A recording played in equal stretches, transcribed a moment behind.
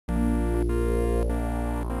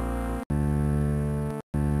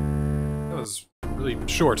really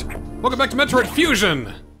short. Welcome back to Metroid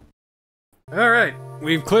Fusion! Alright,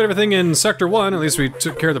 we've cleared everything in Sector 1, at least we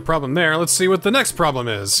took care of the problem there. Let's see what the next problem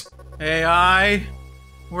is. AI,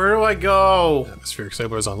 where do I go? Atmospheric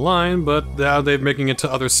Sailor's online, but now they're making it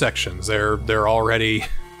to other sections. They're already...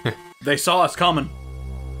 They saw us coming.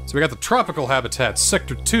 So we got the tropical habitat,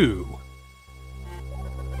 Sector 2.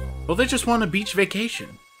 Well, they just want a beach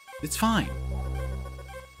vacation. It's fine.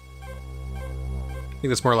 I think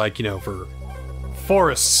that's more like, you know, for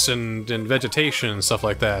forests and vegetation and stuff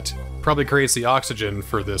like that. Probably creates the oxygen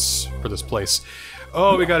for this place.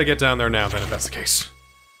 Oh, we gotta get down there now then, if that's the case.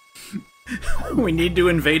 We need to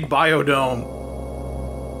invade Biodome.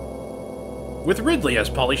 With Ridley as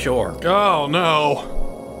Polly Shore. Oh, no.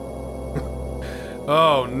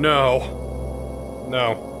 Oh, no.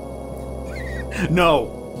 No.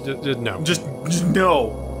 No. No. Just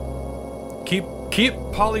no. Keep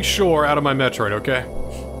Polly Shore out of my Metroid, okay?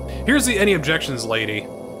 Here's the any objections lady.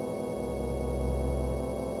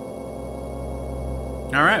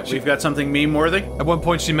 Alright, we've got something meme-worthy. At one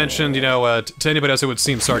point she mentioned, you know, to anybody else it would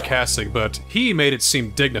seem sarcastic, but he made it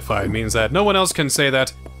seem dignified, means that no one else can say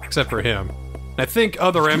that except for him. And I think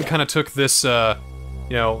Other M kind of took this, you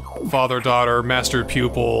know, father-daughter,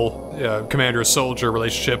 master-pupil, commander-soldier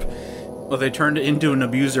relationship. Well, they turned it into an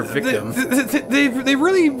abuser-victim. They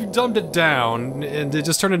really dumbed it down, and it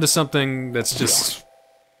just turned into something that's just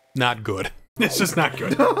not good. It's just not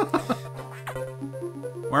good.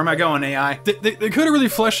 Where am I going, AI? They could have really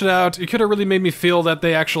fleshed it out. It could have really made me feel that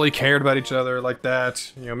they actually cared about each other like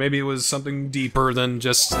that. You know, maybe it was something deeper than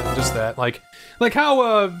just that. Like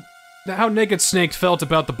how Naked Snake felt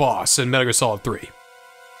about the boss in Metal Gear Solid 3.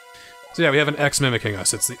 So yeah, we have an X mimicking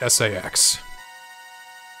us. It's the SAX.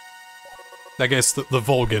 I guess the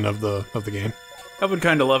Vulcan of the game. I would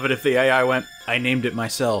kind of love it if the AI went, I named it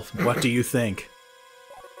myself. What do you think?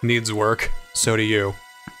 Needs work. So do you.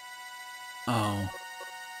 Oh.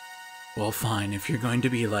 Well, fine, if you're going to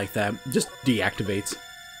be like that, just deactivates.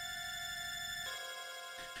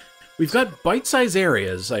 We've got bite-sized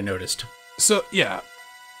areas, I noticed. So, yeah.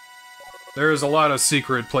 There's a lot of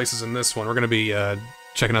secret places in this one. We're gonna be,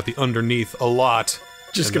 checking out the underneath a lot.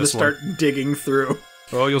 Just gonna start digging through.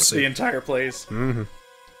 Oh, you'll see. The entire place. Mm-hmm.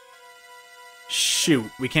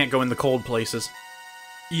 Shoot, we can't go in the cold places.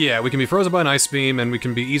 Yeah, we can be frozen by an ice beam, and we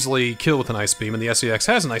can be easily killed with an ice beam, and the SEX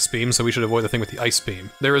has an ice beam, so we should avoid the thing with the ice beam.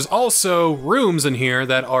 There is also rooms in here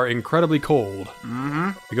that are incredibly cold.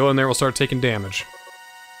 Mm-hmm. If we go in there, we'll start taking damage.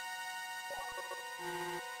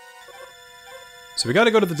 So we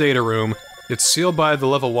gotta go to the data room. It's sealed by the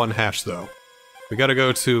level 1 hatch, though. We gotta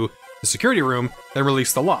go to the security room and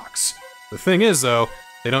release the locks. The thing is, though,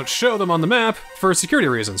 they don't show them on the map for security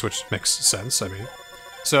reasons, which makes sense, I mean.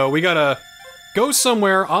 So we gotta go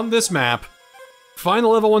somewhere on this map, find the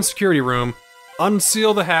level 1 security room,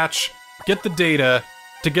 unseal the hatch, get the data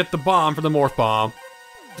to get the bomb for the morph bomb.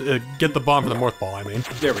 Get the bomb for the morph ball, I mean.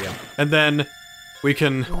 There we go. And then we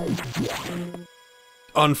can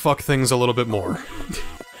unfuck things a little bit more.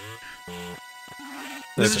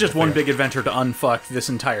 This is just one big adventure to unfuck this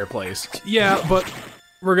entire place. Yeah, but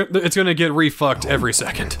it's gonna get refucked every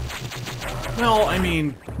second. Well, I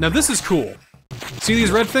mean... Now this is cool. See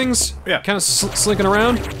these red things? Yeah. Kind of slinking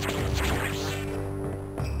around?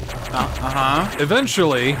 Uh-huh.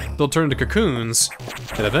 Eventually, they'll turn into cocoons,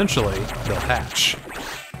 and eventually, they'll hatch.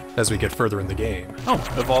 As we get further in the game. Oh,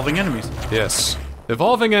 evolving enemies. Yes.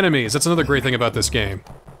 Evolving enemies, that's another great thing about this game.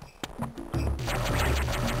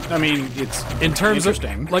 I mean, it's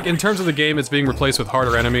interesting. In terms of the game, it's being replaced with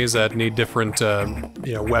harder enemies that need different,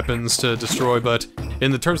 you know, weapons to destroy, but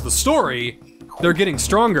in the terms of the story, they're getting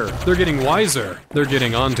stronger, they're getting wiser, they're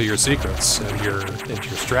getting onto your secrets and your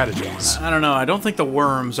strategies. I don't know, I don't think the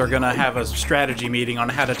worms are gonna have a strategy meeting on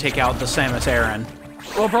how to take out the Samus Aran.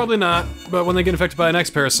 Well, probably not, but when they get infected by an X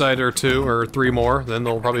parasite or 2 or 3 more, then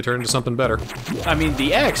they'll probably turn into something better. I mean,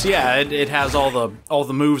 the X, yeah, it has all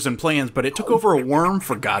the moves and plans, but it took over a worm,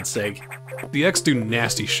 for God's sake. The X do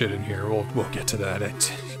nasty shit in here, we'll get to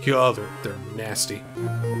that. God, they're nasty.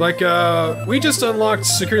 Like, we just unlocked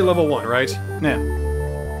security level 1, right?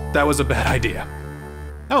 Yeah. That was a bad idea.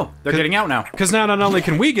 Oh, they're getting out now. Because now not only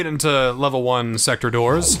can we get into level 1 sector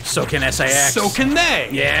doors... So can SAS. So can they!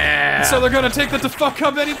 Yeah! So they're gonna take that to fuck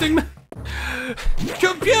up anything...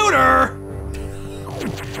 Computer!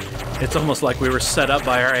 It's almost like we were set up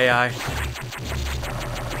by our AI.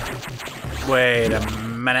 Wait a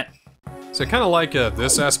minute. So I kind of like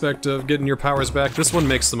this aspect of getting your powers back. This one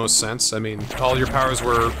makes the most sense. I mean, all your powers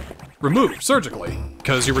were removed surgically,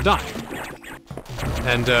 because you were dying.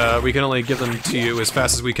 And we can only give them to you as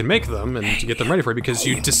fast as we can make them, and to get them ready for you, because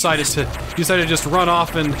you decided to just run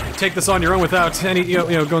off and take this on your own without any,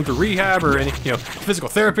 going through rehab or any, physical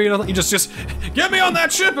therapy. You just get me on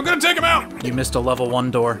that ship. I'm gonna take him out. You missed a level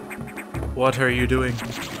 1 door. What are you doing?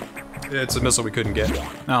 It's a missile we couldn't get.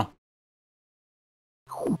 Oh.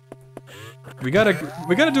 We gotta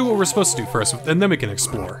do what we're supposed to do first, and then we can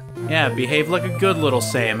explore. Yeah, behave like a good little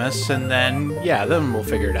Samus, and then, yeah, then we'll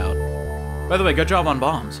figure it out. By the way, good job on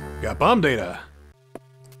bombs. Got bomb data.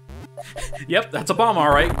 Yep, that's a bomb,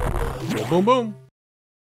 alright. Boom, boom, boom.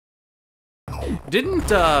 Didn't,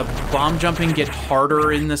 bomb jumping get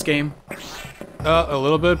harder in this game? A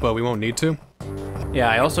little bit, but we won't need to. Yeah,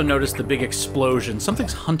 I also noticed the big explosion.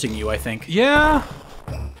 Something's hunting you, I think. Yeah.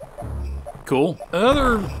 Cool.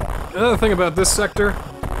 Another thing about this sector,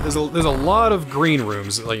 there's a lot of green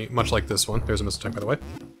rooms, much like this one. There's a missile tank, by the way.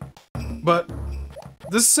 But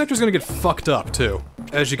this sector's gonna get fucked up too,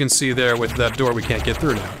 as you can see there with that door we can't get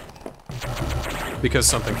through now, because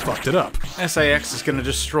something fucked it up. SAX is gonna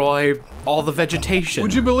destroy all the vegetation.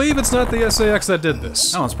 Would you believe it's not the SAX that did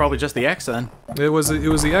this? Oh, it's probably just the X then. It was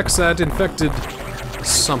the X that infected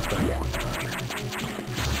something.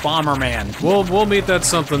 Bomberman. We'll meet that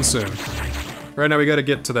something soon. Right now we gotta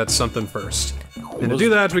get to that something first. And to do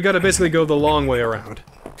that, we gotta basically go the long way around.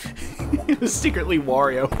 It was secretly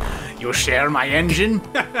Wario. You share my engine?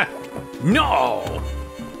 No!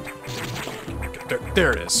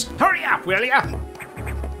 There it is. Hurry up, will ya?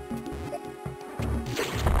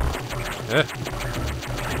 Eh.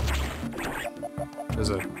 There's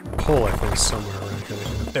a pole, I think, somewhere around here.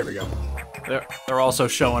 There we go. They're also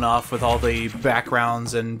showing off with all the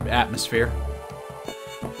backgrounds and atmosphere.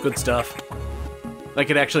 Good stuff. Like,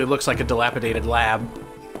 it actually looks like a dilapidated lab.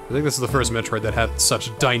 I think this is the first Metroid that had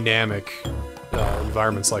such dynamic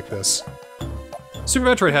environments like this. Super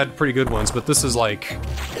Metroid had pretty good ones, but this is, like,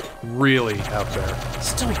 really out there.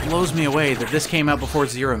 Still blows me away that this came out before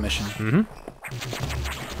Zero Mission. Mm-hmm.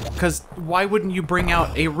 Because why wouldn't you bring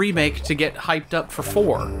out a remake to get hyped up for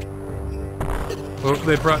 4? Well,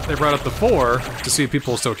 they brought up the 4 to see if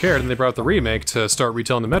people still cared, and they brought out the remake to start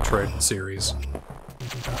retelling the Metroid series.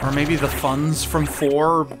 Or maybe the funds from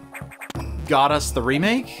 4 got us the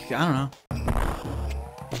remake? I don't know.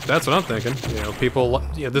 That's what I'm thinking. People,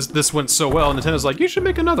 this went so well, Nintendo's like, you should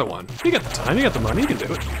make another one. You got the time, you got the money, you can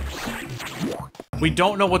do it. We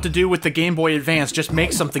don't know what to do with the Game Boy Advance, just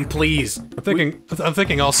make something, please. I'm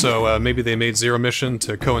thinking also, maybe they made Zero Mission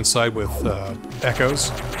to coincide with,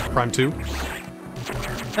 Echoes, Prime 2.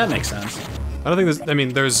 That makes sense. I don't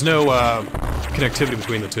think there's no, connectivity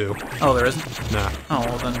between the two. Oh, there isn't? Nah. Oh,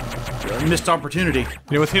 well then, missed opportunity.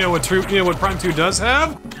 You know what Prime 2 does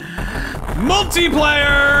have?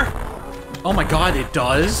 Multiplayer! Oh my god, it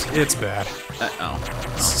does? It's bad. Oh.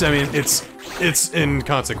 It's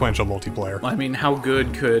inconsequential multiplayer. I mean, how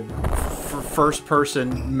good could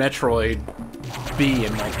first-person Metroid be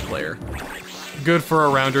in multiplayer? Good for a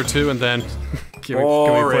round or two, and then can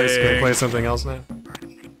we play something else now?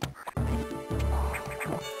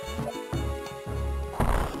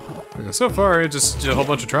 So far, it's just a whole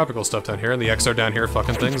bunch of tropical stuff down here, and the X are down here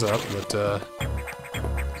fucking things up, but,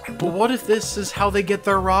 But what if this is how they get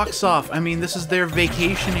their rocks off? I mean, this is their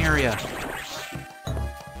vacation area.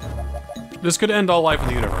 This could end all life in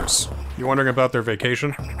the universe. You wondering about their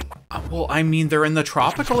vacation? Well, I mean, they're in the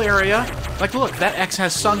tropical area. Like, look, that X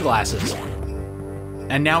has sunglasses.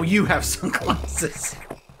 And now you have sunglasses.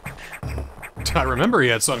 I remember he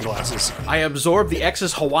had sunglasses. I absorbed the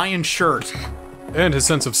X's Hawaiian shirt. And his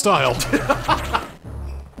sense of style.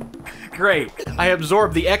 Great. I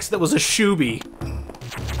absorbed the X that was a shooby.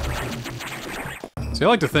 See, I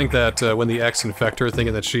like to think that when the X infect her,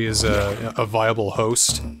 thinking that she is a viable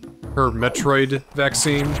host, her Metroid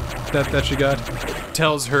vaccine that she got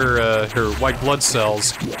tells her her white blood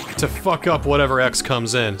cells to fuck up whatever X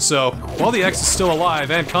comes in. So, while the X is still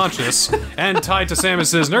alive and conscious, and tied to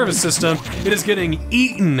Samus's nervous system, it is getting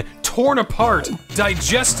eaten, torn apart,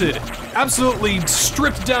 digested, absolutely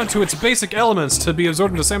stripped down to its basic elements to be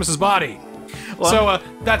absorbed into Samus's body. Well, so,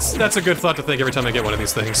 that's a good thought to think every time I get one of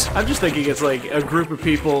these things. I'm just thinking it's like a group of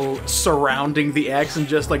people surrounding the X and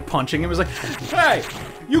just like punching him. It's like, hey,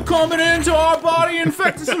 you coming into our body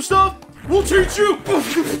infecting some stuff? We'll teach you!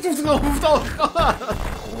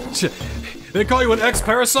 They call you an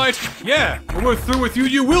X-parasite? Yeah, when we're through with you,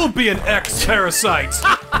 you will be an X-parasite!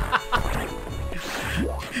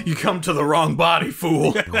 You come to the wrong body,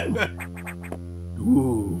 fool.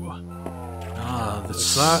 Ooh.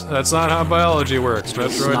 That's not how biology works.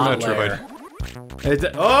 Metroid.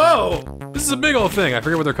 Oh! This is a big old thing. I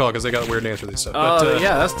forget what they're called because they got weird names for these stuff. But,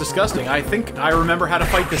 yeah, that's disgusting. I think I remember how to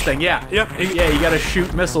fight this thing. Yeah. Yep. Yeah, you gotta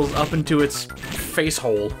shoot missiles up into its face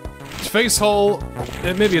hole. Face hole.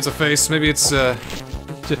 Maybe it's a face. Maybe it's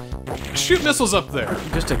shoot missiles up there.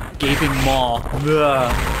 Just a gaping maw.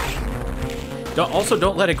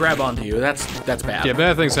 Don't let it grab onto you. That's bad. Yeah,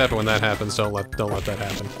 bad things happen when that happens. Don't let that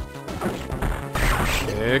happen.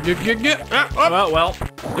 Well.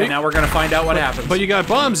 Okay, now we're gonna find out what happens. But you got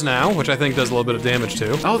bombs now, which I think does a little bit of damage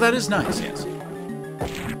too. Oh, that is nice. Yes.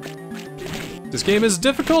 This game is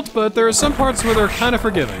difficult, but there are some parts where they're kind of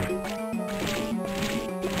forgiving.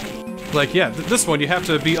 Like, yeah, this one you have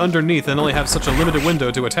to be underneath and only have such a limited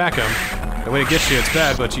window to attack him. And when it gets you, it's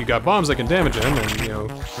bad, but you got bombs that can damage him, and, you know...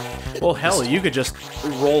 Well, hell, you could just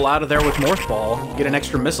roll out of there with Morph Ball, get an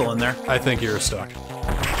extra missile in there. I think you're stuck.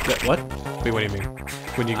 What? Wait, what do you mean?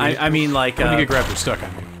 When you I mean, like, when you get grabbed, you're stuck,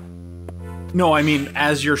 I mean. No, I mean,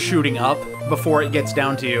 as you're shooting up, before it gets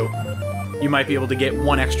down to you, you might be able to get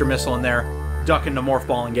one extra missile in there, duck into Morph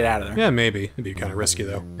Ball, and get out of there. Yeah, maybe. It'd be kind of risky,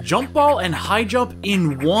 though. Jump Ball and High Jump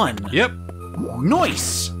in one. Yep.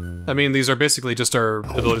 Nice! I mean, these are basically just our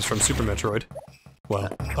abilities from Super Metroid. Well,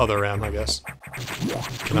 other M, I guess.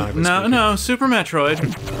 No, Super Metroid.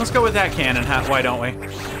 Let's go with that canon, why don't we?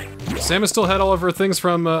 Samus still had all of her things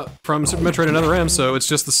from Super Metroid and Other M, so it's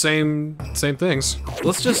just the same things.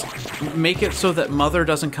 Let's just make it so that Mother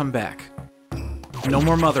doesn't come back. No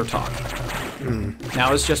more Mother talk.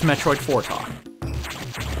 Now it's just Metroid 4 talk.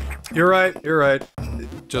 You're right.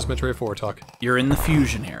 Just Metroid 4 talk. You're in the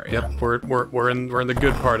fusion area. Yep, we're in the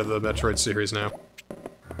good part of the Metroid series now.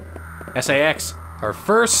 SAX. Our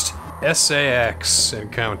first SAX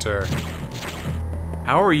encounter.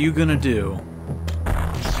 How are you gonna do?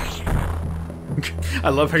 I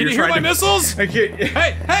love how you're trying to- Can you hear my missiles? I can't-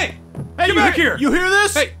 Hey! Get back here! You hear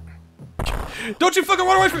this? Hey! Don't you fucking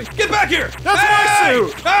run away from me! Get back here! That's my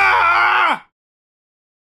suit! Ah!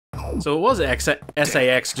 So it was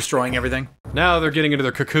SAX destroying everything? Now they're getting into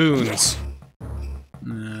their cocoons.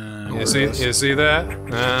 You see that?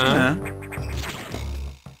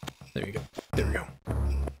 There you go. There we go.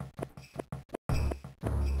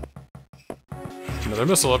 Another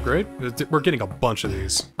missile upgrade. We're getting a bunch of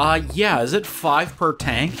these. Yeah, is it 5 per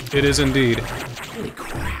tank? It is indeed. Holy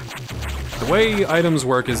crap. The way items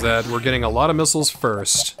work is that we're getting a lot of missiles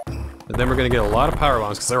first, and then we're gonna get a lot of power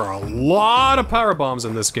bombs, because there are a lot of power bombs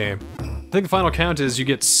in this game. I think the final count is you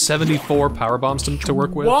get 74 power bombs to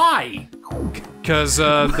work with. Why? Because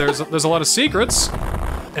there's a lot of secrets,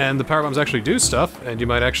 and the power bombs actually do stuff, and you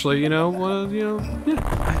might actually,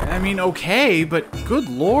 yeah. I mean, okay, but good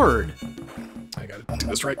lord. I gotta do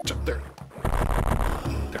this right, jump there.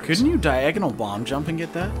 Couldn't you diagonal bomb jump and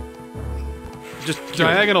get that? Just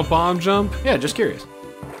diagonal bomb jump? Yeah, just curious.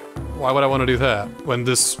 Why would I want to do that when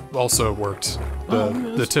this also worked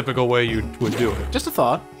the typical way you would do it? Just a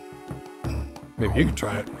thought. Maybe you can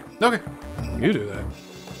try it. Okay. You do that.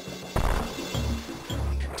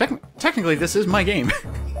 Technically, this is my game.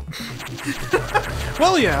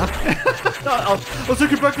 Well, yeah. I'll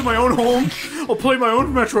take it back to my own home. I'll play my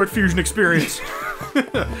own Metroid Fusion experience.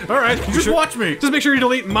 All right. Just watch me. Just make sure you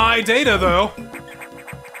delete my data, though.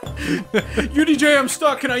 UDJ, I'm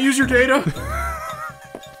stuck. Can I use your data?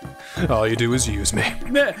 All you do is use me.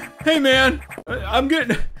 Hey, man. I'm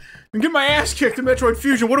getting my ass kicked in Metroid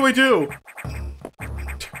Fusion. What do I do?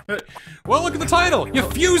 Well, look at the title. You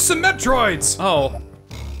fuse some Metroids. Oh.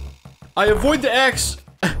 I avoid the X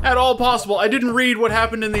at all possible. I didn't read what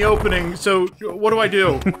happened in the opening, so what do I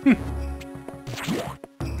do?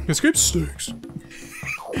 Escape stakes.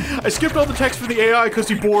 I skipped all the text for the AI because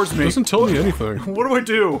he bores me. Doesn't tell me anything. What do I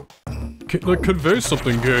do? Like, convey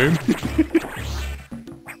something, game.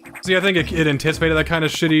 See, I think it anticipated that kind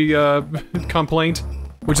of shitty complaint,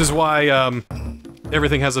 which is why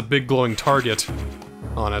everything has a big glowing target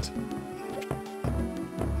on it.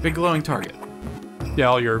 Big glowing target. Yeah,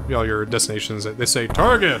 all your destinations, they say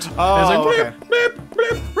target. Oh, and it's like, okay. blip, blip,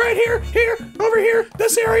 blip, right here, over here,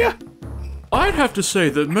 this area. I'd have to say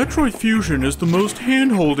that Metroid Fusion is the most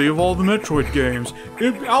handholdy of all the Metroid games.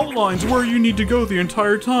 It outlines where you need to go the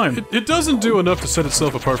entire time. It doesn't do enough to set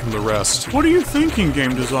itself apart from the rest. What are you thinking,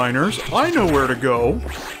 game designers? I know where to go.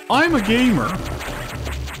 I'm a gamer.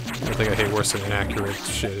 The thing I hate worse than inaccurate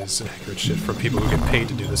shit is inaccurate shit from people who get paid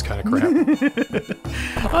to do this kind of crap.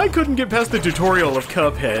 I couldn't get past the tutorial of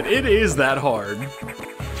Cuphead. It is that hard.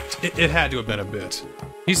 It had to have been a bit.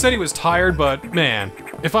 He said he was tired, but man,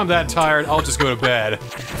 if I'm that tired, I'll just go to bed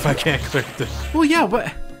if I can't clear the... Well, yeah,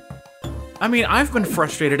 but... I mean, I've been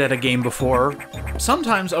frustrated at a game before,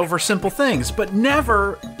 sometimes over simple things, but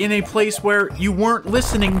never in a place where you weren't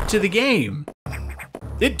listening to the game.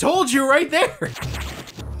 It told you right there!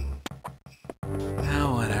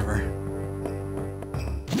 Oh, whatever.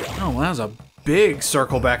 Oh, well, that was a big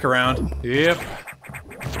circle back around. Yep.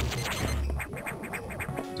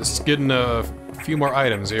 Just getting a few more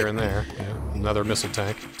items here and there. Yeah, another missile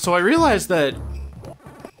tank. So I realized that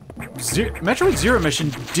Metroid Zero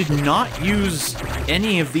Mission did not use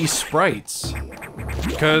any of these sprites.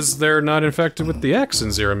 Because they're not infected with the X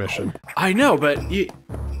in Zero Mission. I know, but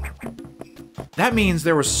that means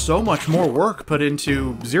there was so much more work put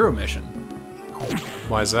into Zero Mission.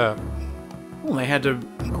 Why is that? Well, they had to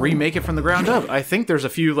remake it from the ground up. I think there's a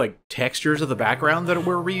few, like, textures of the background that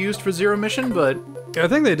were reused for Zero Mission, but... I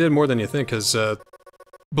think they did more than you think, because,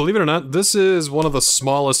 believe it or not, this is one of the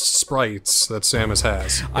smallest sprites that Samus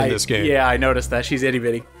has in this game. Yeah, I noticed that. She's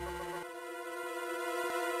itty-bitty.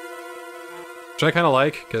 Which I kind of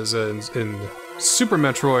like, because in Super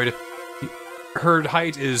Metroid, her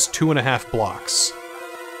height is 2.5 blocks.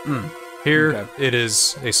 Here, okay. it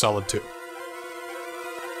is a solid 2.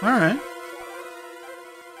 Alright.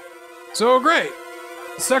 So great!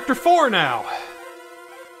 Sector 4 now!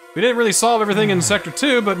 We didn't really solve everything in Sector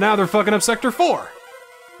 2, but now they're fucking up Sector 4.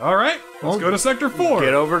 Alright, let's go to Sector 4.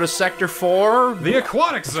 Get over to Sector 4. The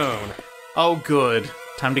Aquatic Zone. Oh, good.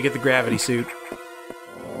 Time to get the gravity suit.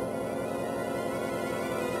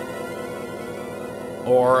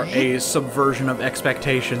 Or a subversion of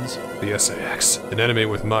expectations. The SAX, an enemy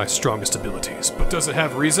with my strongest abilities, but does it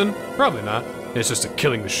have reason? Probably not. It's just a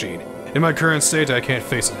killing machine. In my current state, I can't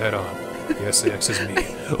face it head on. The SAX is me,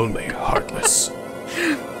 only heartless.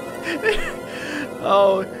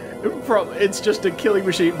 Oh, it's just a killing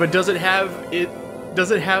machine, but does it have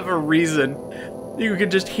a reason? You can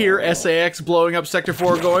just hear SAX blowing up Sector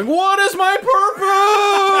 4 going, "What is my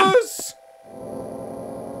purpose?"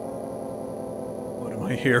 What am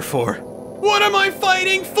I here for? What am I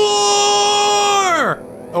fighting for?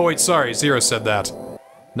 Oh wait, sorry, Zero said that.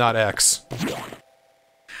 Not X.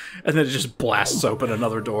 And then it just blasts open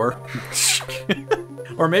another door.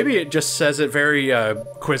 Or maybe it just says it very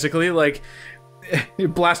quizzically, like, you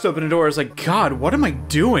blast open a door, it's like, God, what am I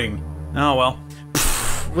doing? Oh well.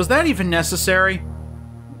 Pfft, was that even necessary?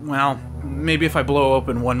 Well, maybe if I blow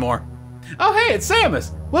open one more. Oh hey, it's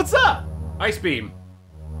Samus! What's up? Ice Beam.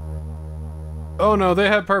 Oh no, they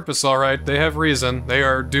have purpose, alright. They have reason. They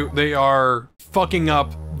are fucking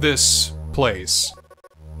up this place.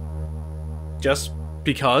 Just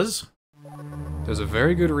because? There's a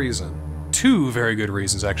very good reason. 2 very good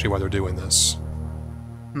reasons, actually, why they're doing this.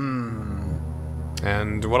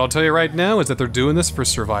 And what I'll tell you right now is that they're doing this for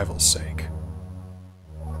survival's sake.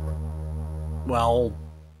 Well,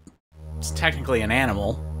 it's technically an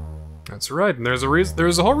animal. That's right, and there's a reason.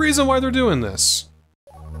 There's a whole reason why they're doing this.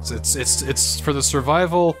 It's for the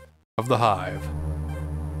survival of the hive.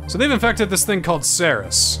 So they've infected this thing called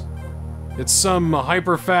Ceres. It's some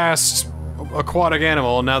hyper-fast aquatic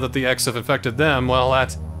animal, and now that the X have infected them, well,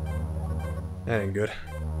 that ain't good.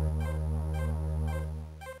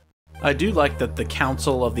 I do like that the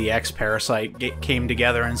Council of the X Parasite came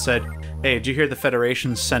together and said, "Hey, did you hear the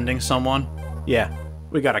Federation's sending someone? Yeah,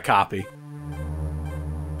 we got a copy.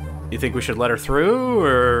 You think we should let her through,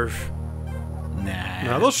 or...?" Nah.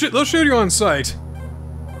 No, they'll shoot you on sight.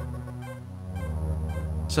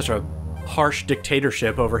 Such a harsh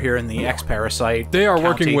dictatorship over here in the X-Parasite They are county.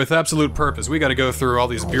 working with absolute purpose. We gotta go through all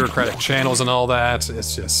these bureaucratic channels and all that.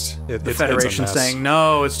 It's just... The Federation saying,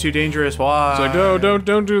 "No, it's too dangerous, why?" It's like, no,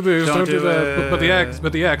 don't do this, don't do that. it.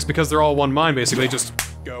 But the X, because they're all one mind, basically, just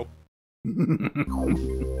go.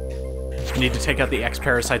 Need to take out the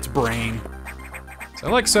X-Parasite's brain. So I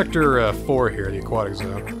like Sector 4 here, the Aquatic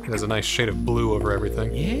Zone. It has a nice shade of blue over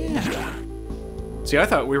everything. Yeah. See, I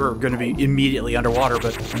thought we were going to be immediately underwater,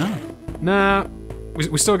 but no. Nah,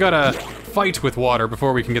 we still gotta fight with water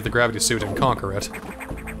before we can get the gravity suit and conquer it.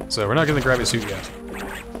 So we're not getting the gravity suit yet.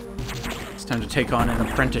 It's time to take on an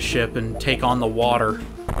apprenticeship and take on the water.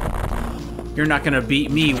 You're not gonna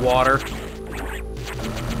beat me, water.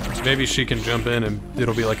 So maybe she can jump in and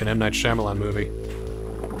it'll be like an M. Night Shyamalan movie.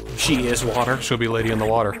 She is water. She'll be Lady in the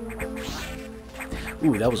Water.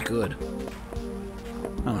 Ooh, that was good.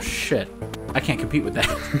 Oh shit. I can't compete with that.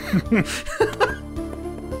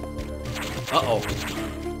 Uh-oh.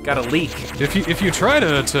 Got a leak. If you try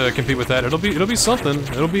to compete with that, it'll be something.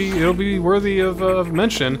 It'll be worthy of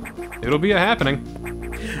mention. It'll be a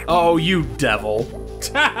happening. Oh, you devil.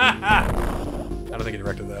 I don't think he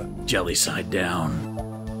directed that. Jelly side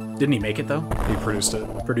down. Didn't he make it though? He produced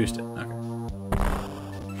it. Produced it. Okay.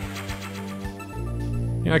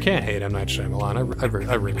 You know, I can't hate M. Night Shyamalan.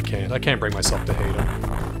 I really can't. I can't bring myself to hate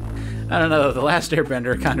him. I don't know. The Last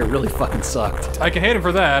Airbender kind of really fucking sucked. I can hate him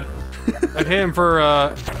for that. I'd hate him for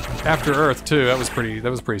After Earth too. That was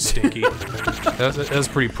pretty stinky. that was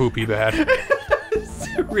pretty poopy bad.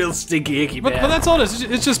 Real stinky icky bad. But that's all it is.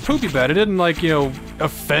 It's just poopy bad. It didn't like, you know,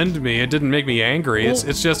 offend me. It didn't make me angry. Well,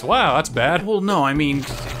 it's just, wow, that's bad. Well, no, I mean,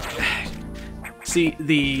 see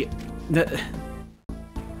the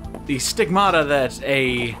stigmata that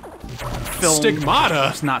a film. Stigmata?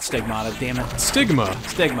 It's not stigmata. Damn it. Stigma.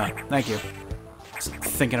 Stigma. Thank you.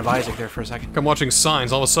 Thinking of Isaac there for a second. I'm watching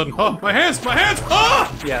Signs, all of a sudden, oh, my hands!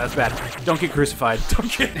 Ah! Yeah, that's bad. Don't get crucified.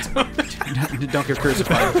 Don't get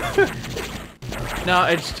crucified. No,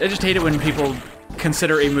 I just hate it when people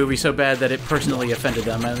consider a movie so bad that it personally offended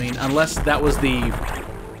them. I mean, unless that was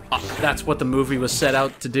that's what the movie was set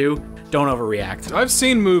out to do, don't overreact. I've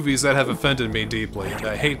seen movies that have offended me deeply, and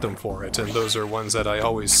I hate them for it, and those are ones that I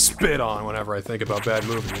always spit on whenever I think about bad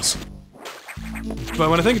movies. But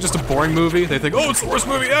when I think of just a boring movie, they think, oh, it's the worst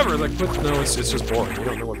movie ever! Like, but no, it's just boring. You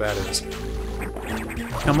don't know what bad is.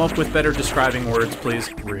 Come up with better describing words,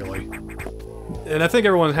 please. Really. And I think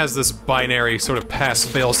everyone has this binary sort of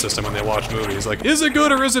pass-fail system when they watch movies. Like, is it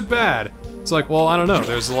good or is it bad? It's like, well, I don't know.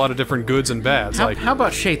 There's a lot of different goods and bads. How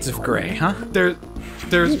about Shades of Grey, huh? I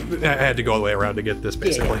had to go all the way around to get this,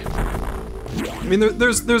 basically. Yeah. I mean,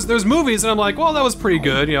 there's movies, and I'm like, well, that was pretty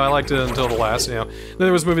good. You know, I liked it until the last. You know, then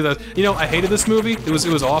there was a movie that, you know, I hated this movie. It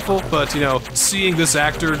was awful, but you know, seeing this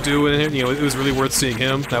actor do it, you know, it was really worth seeing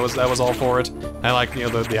him. That was all for it. I like, you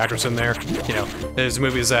know, the actress in there. You know, there's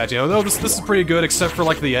movies that, you know, oh, this is pretty good, except for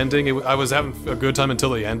like the ending. I was having a good time until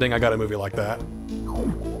the ending. I got a movie like that.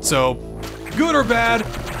 So, good or bad?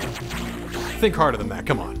 Think harder than that.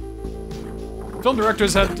 Come on. Film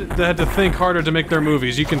directors had to think harder to make their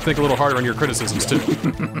movies. You can think a little harder on your criticisms too.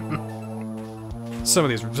 Some of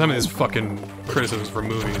these fucking criticisms for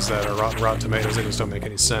movies that are Rotten Tomatoes, they just don't make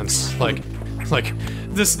any sense. Like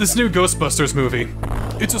this new Ghostbusters movie.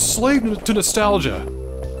 It's a slave to nostalgia.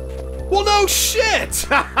 Well, no shit!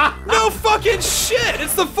 No fucking shit!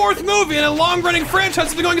 It's the 4th movie in a long-running franchise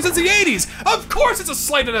that's been going since the 80s! Of course it's a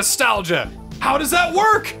slave to nostalgia! How does that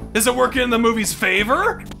work? Is it working in the movie's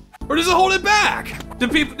favor? Or does it hold it back?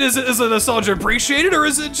 Is the nostalgia appreciated, or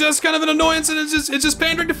is it just kind of an annoyance and it's just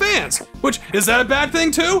pandering to fans? Which, is that a bad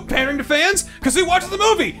thing too? Pandering to fans? Because who watches the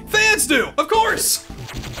movie? Fans do, of course!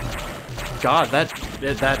 God,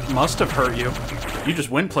 that must have hurt you. You just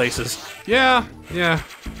went places. Yeah.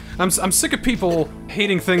 I'm sick of people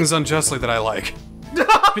hating things unjustly that I like.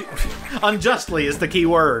 Unjustly is the key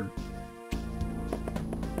word.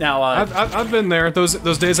 Now, I've been there.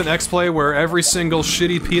 Those days in X-Play where every single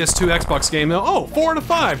shitty PS2 Xbox game, oh, 4 out of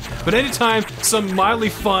 5. But anytime some mildly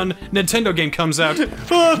fun Nintendo game comes out, 3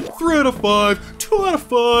 out of 5, 2 out of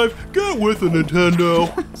 5, get with it,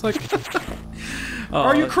 Nintendo. It's like,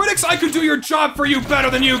 are you critics? I could do your job for you better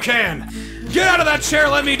than you can. Get out of that chair,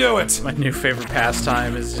 let me do it! My new favorite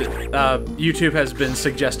pastime is, YouTube has been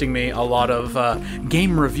suggesting me a lot of,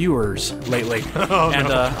 game reviewers lately. Oh, and,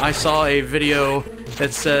 no. I saw a video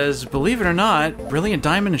that says, believe it or not, Brilliant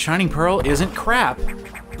Diamond and Shining Pearl isn't crap.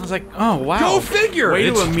 I was like, oh, wow. Go figure! Way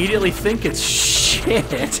to immediately think it's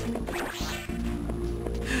shit.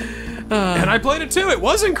 And I played it too, it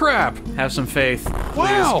wasn't crap! Have some faith.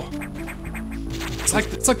 Wow!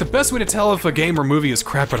 It's like the best way to tell if a game or movie is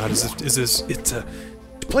crap or not is to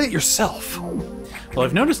play it yourself. Well,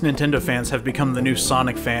 I've noticed Nintendo fans have become the new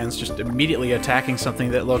Sonic fans, just immediately attacking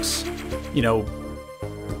something that looks, you know,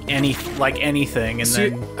 like anything, and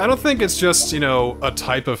then... I don't think it's just, you know, a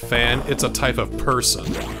type of fan, it's a type of person.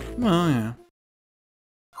 Well, yeah.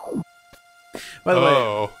 By the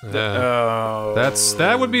way...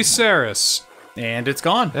 That would be Saris. And it's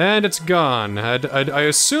gone. And it's gone. I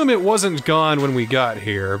assume it wasn't gone when we got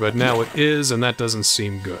here, but now it is, and that doesn't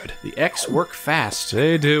seem good. The X work fast.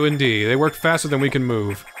 They do indeed. They work faster than we can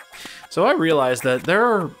move. So I realized that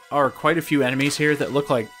there are quite a few enemies here that look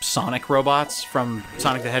like Sonic robots from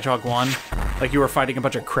Sonic the Hedgehog 1. Like you were fighting a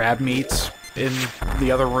bunch of crab meats in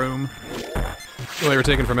the other room. Well, they were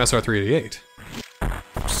taken from SR 388.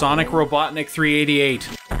 Sonic Robotnik 388.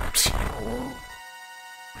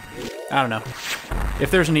 I don't know.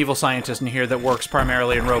 If there's an evil scientist in here that works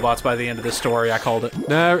primarily in robots by the end of this story, I called it.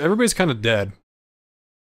 Nah, everybody's kind of dead.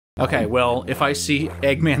 Okay, well, if I see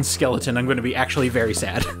Eggman's skeleton, I'm going to be actually very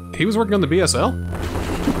sad. He was working on the BSL?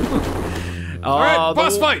 Alright,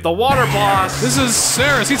 boss fight! The water boss! This is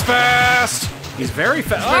Saris, he's fast! He's very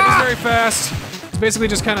fast. He's very fast. It's basically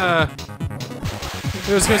just kind of...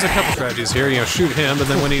 There's a couple strategies here, you know, shoot him, but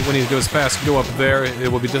then when he goes fast, go up there,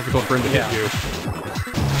 it will be difficult for him to hit you.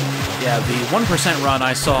 Yeah, the 1% run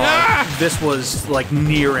I saw, this was, like,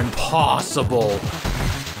 near impossible.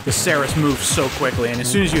 The Ceres moves so quickly, and as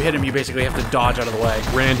soon as you hit him, you basically have to dodge out of the way.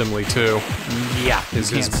 Randomly, too. Yeah, you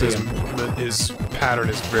can't see him. His pattern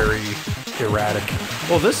is very erratic.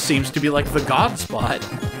 Well, this seems to be like the God spot.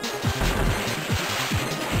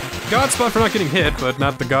 God spot for not getting hit, but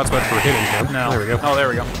not the God spot for hitting him. No. There we go. Oh, there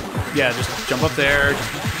we go. Yeah, just jump up there,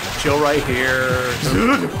 just chill right here.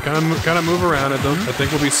 Kind of move around. I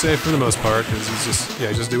think we'll be safe for the most part, because he's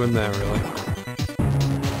just doing that, really.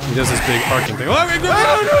 He does this big arcing thing. Oh,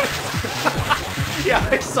 yeah,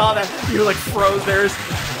 I saw that. You like froze there.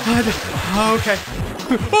 Oh, okay.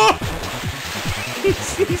 oh!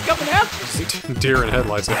 He's coming after. Deer in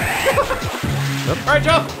headlights. All right,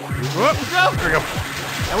 jump. Whoop. Jump. There we go.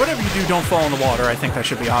 Now, whatever you do, don't fall in the water. I think that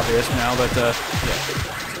should be obvious now, but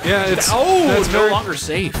yeah, it's it's no very, longer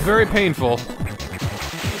safe. Very painful.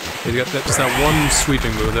 You got just that one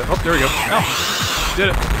sweeping move. Oh, there we go. Oh, did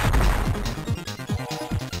it.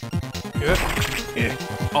 Good. Yeah.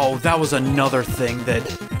 Oh, that was another thing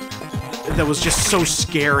that was just so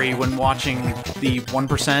scary when watching the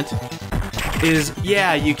 1%. Is,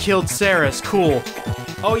 yeah, you killed Ceres, cool.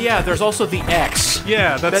 Oh yeah, there's also the X.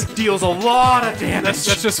 Yeah, that deals a lot of damage.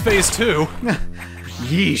 That's just phase 2.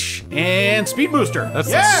 Yeesh. And speed booster. That's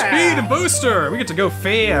the speed booster. We get to go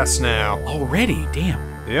fast now. Already, damn.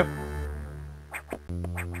 Yep.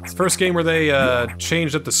 It's the first game where they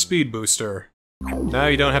changed up the speed booster. Now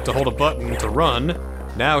you don't have to hold a button to run.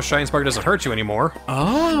 Now Shine Spark doesn't hurt you anymore.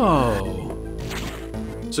 Oh.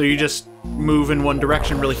 So you just move in one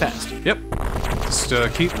direction really fast. Yep.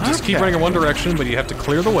 Just keep running in one direction, but you have to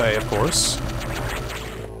clear the way, of course.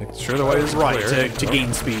 Make sure the way is clear. Right, to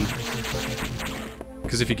gain speed.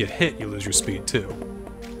 Because if you get hit, you lose your speed too.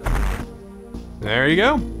 There you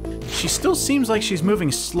go. She still seems like she's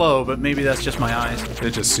moving slow, but maybe that's just my eyes.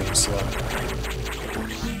 It just seems slow.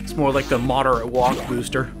 It's more like the moderate walk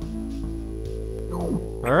booster.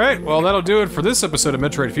 Alright, well that'll do it for this episode of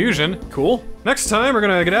Metroid Fusion. Cool. Next time we're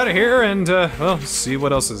gonna get out of here and, well, see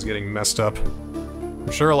what else is getting messed up.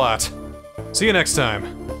 I'm sure a lot. See you next time.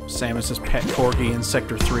 Samus's pet corgi in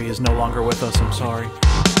Sector 3 is no longer with us, I'm sorry.